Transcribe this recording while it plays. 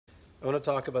I want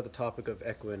to talk about the topic of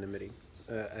equanimity.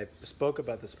 I spoke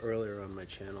about this earlier on my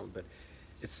channel, but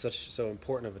it's so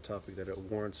important of a topic that it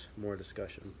warrants more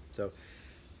discussion. So,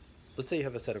 let's say you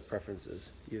have a set of preferences.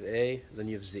 You have A, then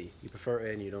you have Z. You prefer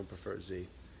A and you don't prefer Z.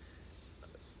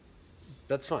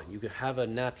 That's fine. You can have a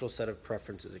natural set of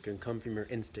preferences. It can come from your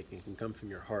instinct. It can come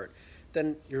from your heart.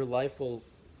 Then your life will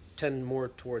tend more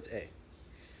towards A.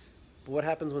 But what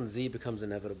happens when Z becomes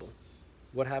inevitable?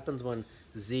 What happens when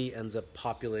Z ends up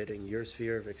populating your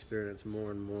sphere of experience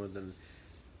more and more than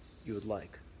you would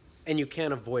like? And you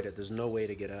can't avoid it. There's no way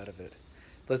to get out of it.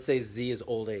 Let's say Z is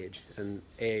old age and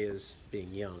A is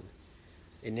being young.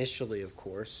 Initially, of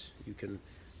course, you can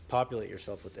populate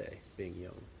yourself with A, being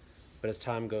young. But as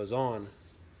time goes on,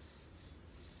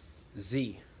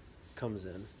 Z comes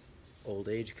in, old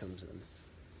age comes in.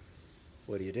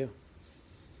 What do?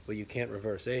 Well, you can't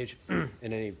reverse age in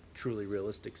any truly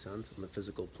realistic sense on the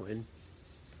physical plane.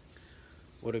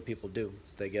 What do people do?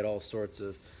 They get all sorts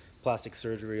of plastic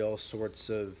surgery, all sorts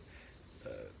of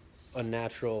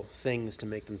unnatural things to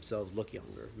make themselves look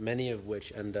younger, many of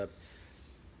which end up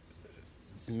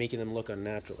making them look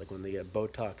unnatural, like when they get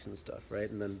Botox and stuff, right?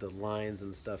 And then the lines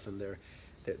and stuff and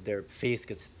their face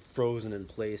gets frozen in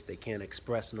place. They can't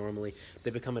express normally. They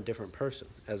become a different person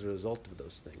as a result of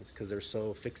those things because they're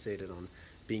so fixated on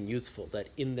being youthful that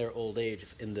in their old age,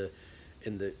 in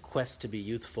the quest to be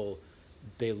youthful,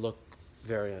 they look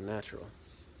very unnatural.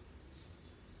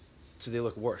 So they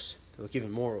look worse. They look even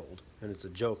more old, and it's a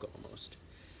joke almost.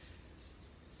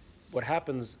 What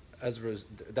happens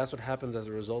that's what happens as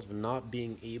a result of not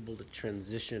being able to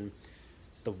transition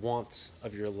the wants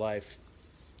of your life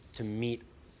to meet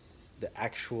the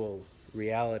actual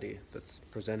reality that's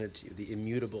presented to you, the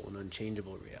immutable and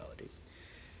unchangeable reality.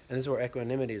 And this is where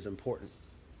equanimity is important.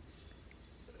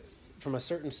 From a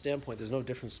certain standpoint, there's no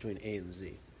difference between A and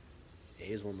Z. A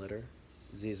is one letter,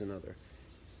 Z is another.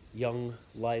 Young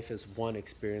life is one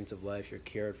experience of life. You're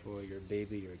cared for, you're a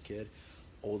baby, you're a kid.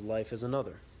 Old life is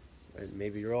another. And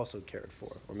maybe you're also cared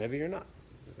for, or maybe you're not.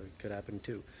 It could happen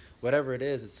too. Whatever it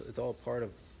is, it's all part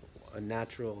of a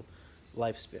natural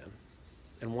lifespan.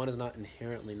 And one is not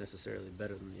inherently necessarily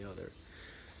better than the other.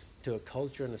 To a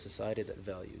culture and a society that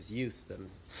values youth, then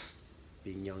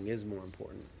being young is more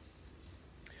important.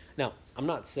 Now, I'm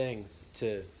not saying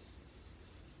to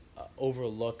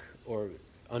overlook or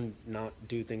not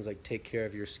do things like take care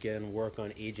of your skin, work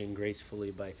on aging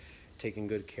gracefully by taking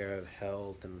good care of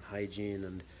health and hygiene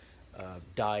and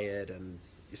diet and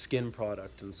skin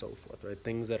product and so forth, right?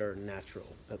 Things that are natural,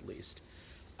 at least.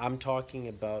 I'm talking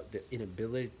about the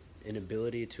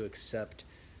inability to accept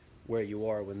where you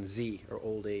are when Z, or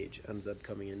old age, ends up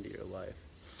coming into your life.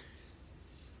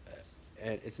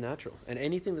 And it's natural. And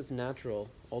anything that's natural,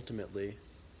 ultimately,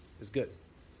 is good.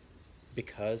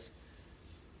 Because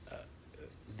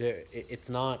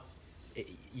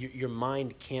your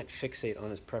mind can't fixate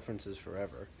on its preferences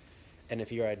forever. And if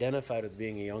you're identified with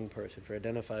being a young person, if you're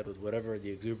identified with whatever the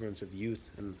exuberance of youth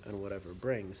and whatever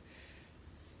brings,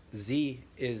 Z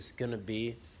is going to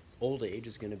be, old age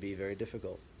is going to be very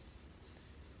difficult.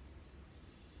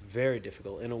 Very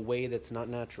difficult in a way that's not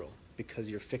natural because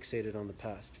you're fixated on the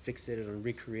past, fixated on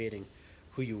recreating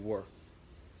who you were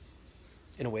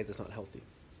in a way that's not healthy.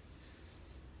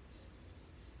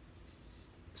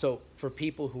 So for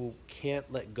people who can't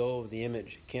let go of the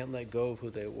image, can't let go of who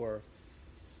they were,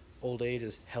 old age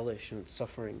is hellish and it's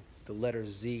suffering. The letter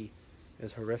Z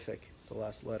is horrific, the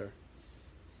last letter.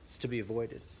 It's to be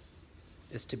avoided.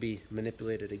 It's to be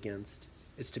manipulated against.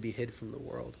 It's to be hid from the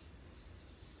world.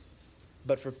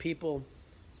 But for people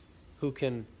who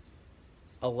can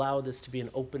allow this to be an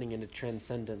opening into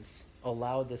transcendence,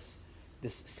 allow this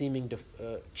seeming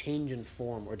change in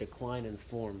form or decline in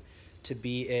form to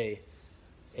be a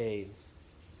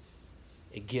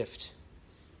gift.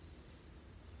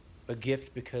 A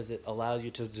gift because it allows you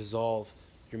to dissolve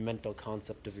your mental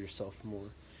concept of yourself more.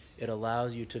 It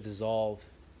allows you to dissolve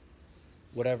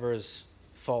whatever is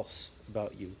false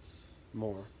about you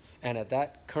more. And at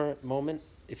that current moment,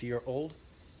 if you're old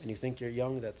and you think you're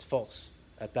young, that's false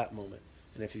at that moment.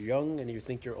 And if you're young and you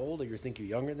think you're old or you think you're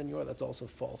younger than you are, that's also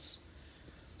false.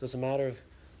 So it's a matter of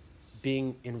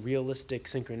being in realistic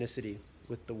synchronicity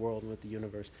with the world and with the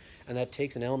universe. And that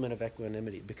takes an element of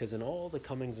equanimity, because in all the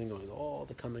comings and goings, all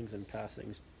the comings and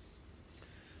passings,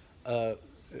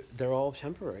 they're all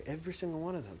temporary, every single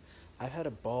one of them. I've had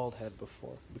a bald head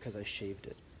before because I shaved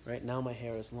it, right? Now my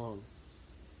hair is long,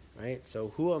 right?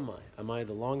 So who am I? Am I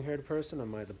the long-haired person?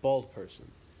 Am I the bald person?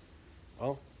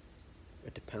 Well,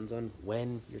 it depends on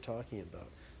when you're talking about.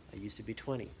 I used to be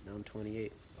 20, now I'm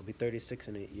 28. I'll be 36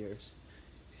 in 8 years,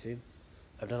 you see?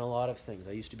 I've done a lot of things.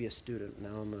 I used to be a student.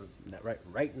 Now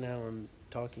right now I'm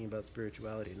talking about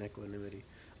spirituality and equanimity.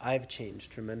 I've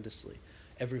changed tremendously.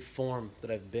 Every form that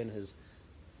I've been has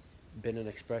been an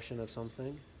expression of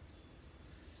something,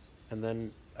 and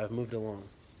then I've moved along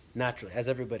naturally, as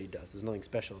everybody does. There's nothing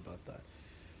special about that.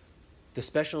 The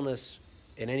specialness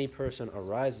in any person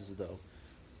arises, though,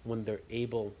 when they're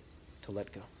able to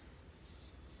let go.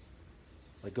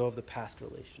 Let go of the past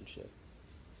relationship.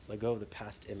 Let go of the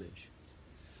past image.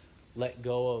 Let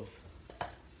go of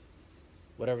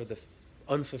whatever the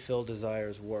unfulfilled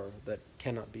desires were that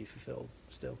cannot be fulfilled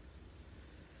still.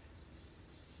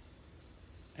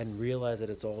 And realize that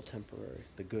it's all temporary,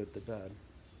 the good, the bad,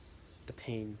 the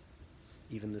pain,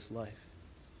 even this life.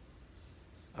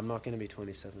 I'm not going to be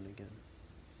 27 again.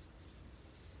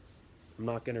 I'm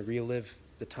not going to relive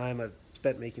the time I've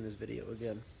spent making this video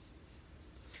again.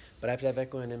 But I have to have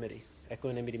equanimity.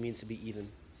 Equanimity means to be even.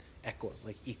 Equa,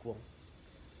 like equal.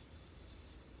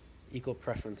 Equal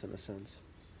preference in a sense.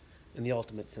 In the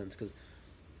ultimate sense, because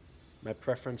my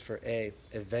preference for A,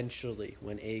 eventually,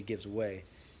 when A gives way,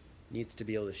 needs to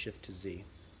be able to shift to Z.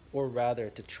 Or rather,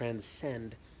 to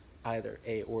transcend either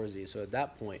A or Z. So at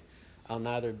that point, I'll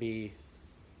neither be,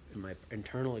 in my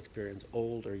internal experience,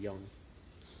 old or young.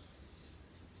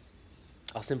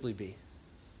 I'll simply be.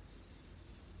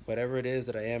 Whatever it is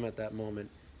that I am at that moment,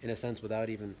 in a sense, without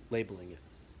even labeling it.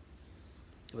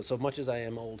 But so much as I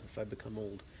am old, if I become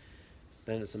old,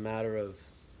 then it's a matter of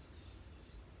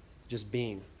just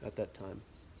being at that time,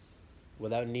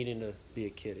 without needing to be a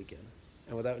kid again,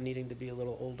 and without needing to be a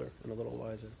little older and a little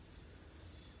wiser.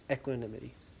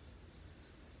 Equanimity.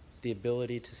 The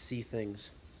ability to see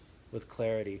things with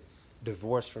clarity,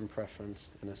 divorced from preference,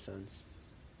 in a sense.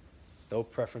 Though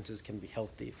preferences can be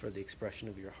healthy for the expression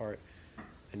of your heart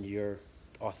and your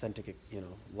authentic,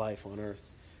 life on earth,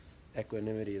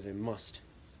 equanimity is a must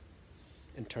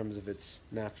in terms of its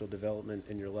natural development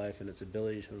in your life and its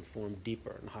ability to inform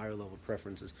deeper and higher level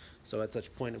preferences. So at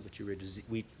such point at which you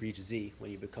reach Z,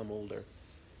 when you become older,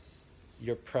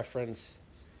 your preference,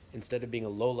 instead of being a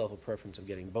low level preference of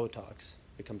getting Botox,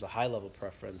 becomes a high level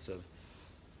preference of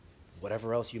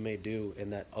whatever else you may do in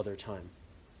that other time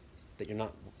that you're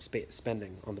not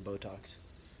spending on the Botox.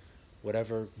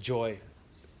 Whatever joy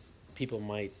people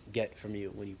might get from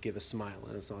you when you give a smile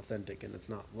and it's authentic and it's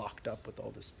not locked up with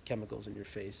all this chemicals in your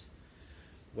face.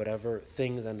 Whatever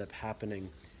things end up happening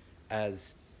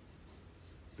as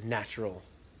natural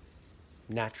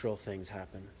things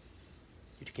happen.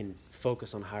 You can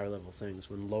focus on higher level things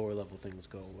when lower level things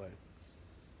go away.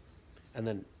 And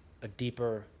then a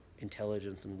deeper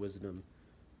intelligence and wisdom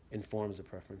informs the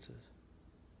preferences.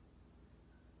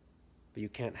 But you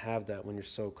can't have that when you're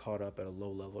so caught up at a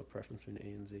low level of preference between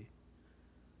A and Z.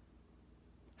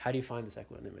 How do you find this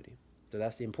equanimity? So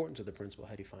that's the importance of the principle.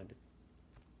 How do you find it?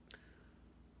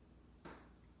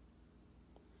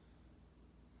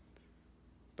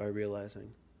 By realizing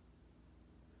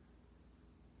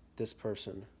this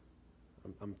person,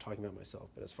 I'm talking about myself,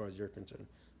 but as far as you're concerned,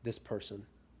 this person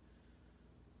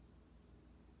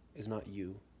is not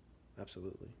you,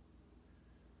 absolutely.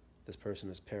 This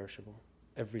person is perishable.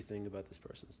 Everything about this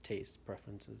person's tastes,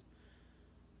 preferences,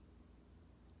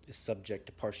 is subject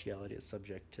to partiality, it's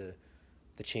subject to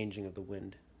the changing of the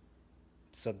wind,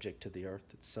 it's subject to the earth,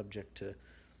 it's subject to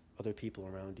other people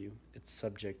around you, it's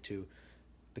subject to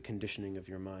the conditioning of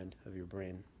your mind, of your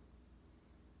brain,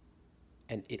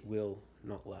 and it will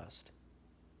not last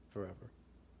forever.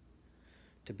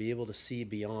 To be able to see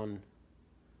beyond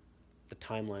the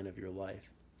timeline of your life,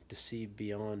 to see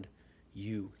beyond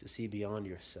you, to see beyond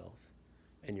yourself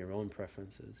and your own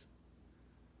preferences,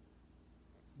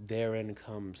 therein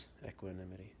comes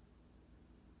equanimity.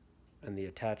 And the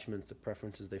attachments, the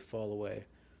preferences, they fall away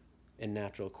in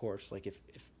natural course. Like if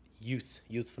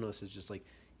youthfulness is just like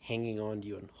hanging on to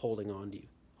you and holding on to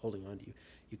you,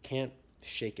 you can't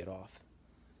shake it off.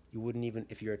 You wouldn't even,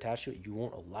 if you're attached to it, you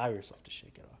won't allow yourself to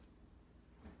shake it off.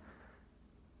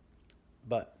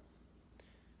 But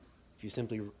if you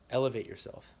simply elevate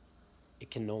yourself,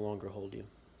 it can no longer hold you.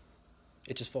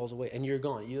 It just falls away and you're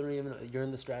gone. You don't even, you're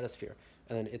in the stratosphere.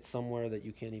 And then it's somewhere that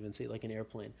you can't even see, like an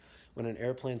airplane. When an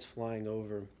airplane's flying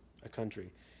over a country,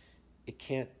 it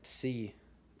can't see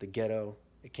the ghetto,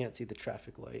 it can't see the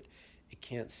traffic light, it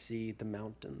can't see the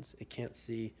mountains, it can't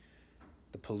see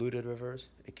the polluted rivers,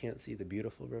 it can't see the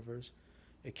beautiful rivers,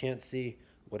 it can't see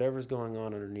whatever's going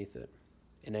on underneath it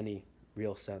in any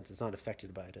real sense. It's not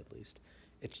affected by it, at least.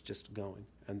 It's just going.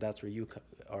 And that's where you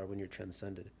are when you're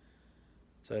transcended.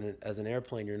 So as an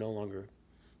airplane, you're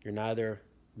neither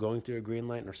going through a green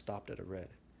light nor stopped at a red.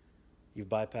 You've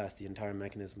bypassed the entire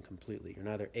mechanism completely. You're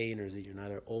neither A nor Z. You're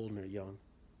neither old nor young.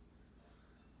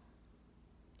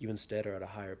 You instead are at a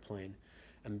higher plane,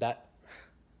 and that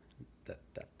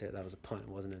was a pun. It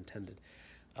wasn't intended,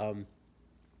 um,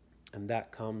 and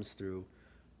that comes through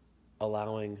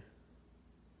allowing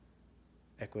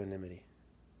equanimity.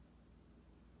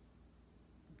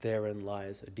 Therein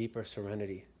lies a deeper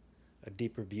serenity, a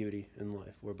deeper beauty in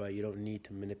life, whereby you don't need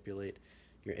to manipulate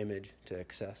your image to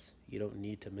excess. You don't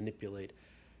need to manipulate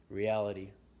reality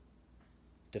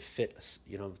to fit,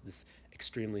 this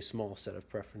extremely small set of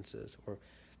preferences. Or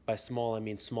by small, I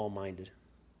mean small-minded.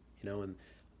 And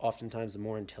oftentimes the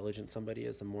more intelligent somebody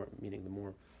is, the more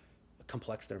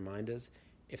complex their mind is.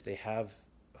 If they have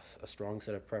a strong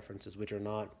set of preferences, which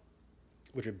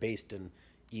are based in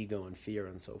ego and fear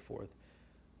and so forth,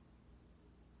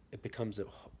 it becomes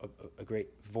a great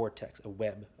vortex, a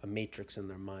web, a matrix in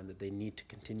their mind that they need to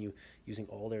continue using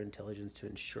all their intelligence to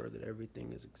ensure that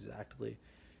everything is exactly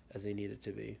as they need it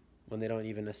to be, when they don't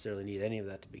even necessarily need any of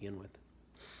that to begin with.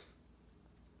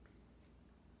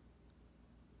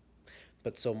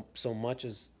 But so much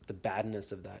as the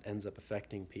badness of that ends up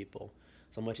affecting people,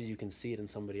 so much as you can see it in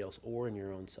somebody else or in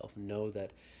your own self, know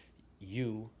that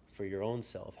you, for your own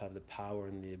self, have the power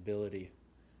and the ability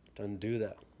to undo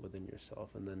that within yourself.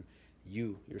 And then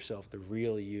you, yourself, the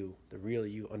real you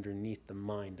underneath the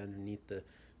mind, underneath the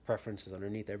preferences,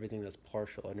 underneath everything that's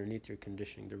partial, underneath your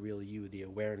conditioning, the real you, the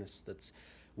awareness that's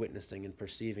witnessing and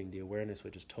perceiving, the awareness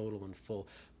which is total and full,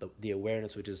 the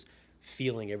awareness which is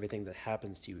feeling everything that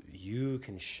happens to you, you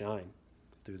can shine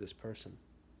through this person.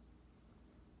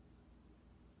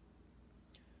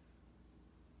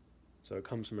 So it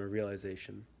comes from a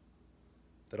realization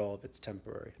that all of it's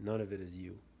temporary. None of it is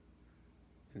you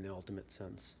in the ultimate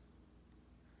sense.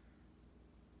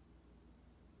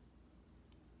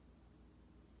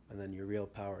 And then your real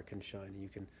power can shine, and you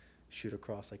can shoot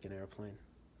across like an airplane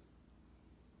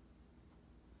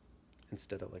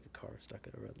instead of like a car stuck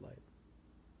at a red light.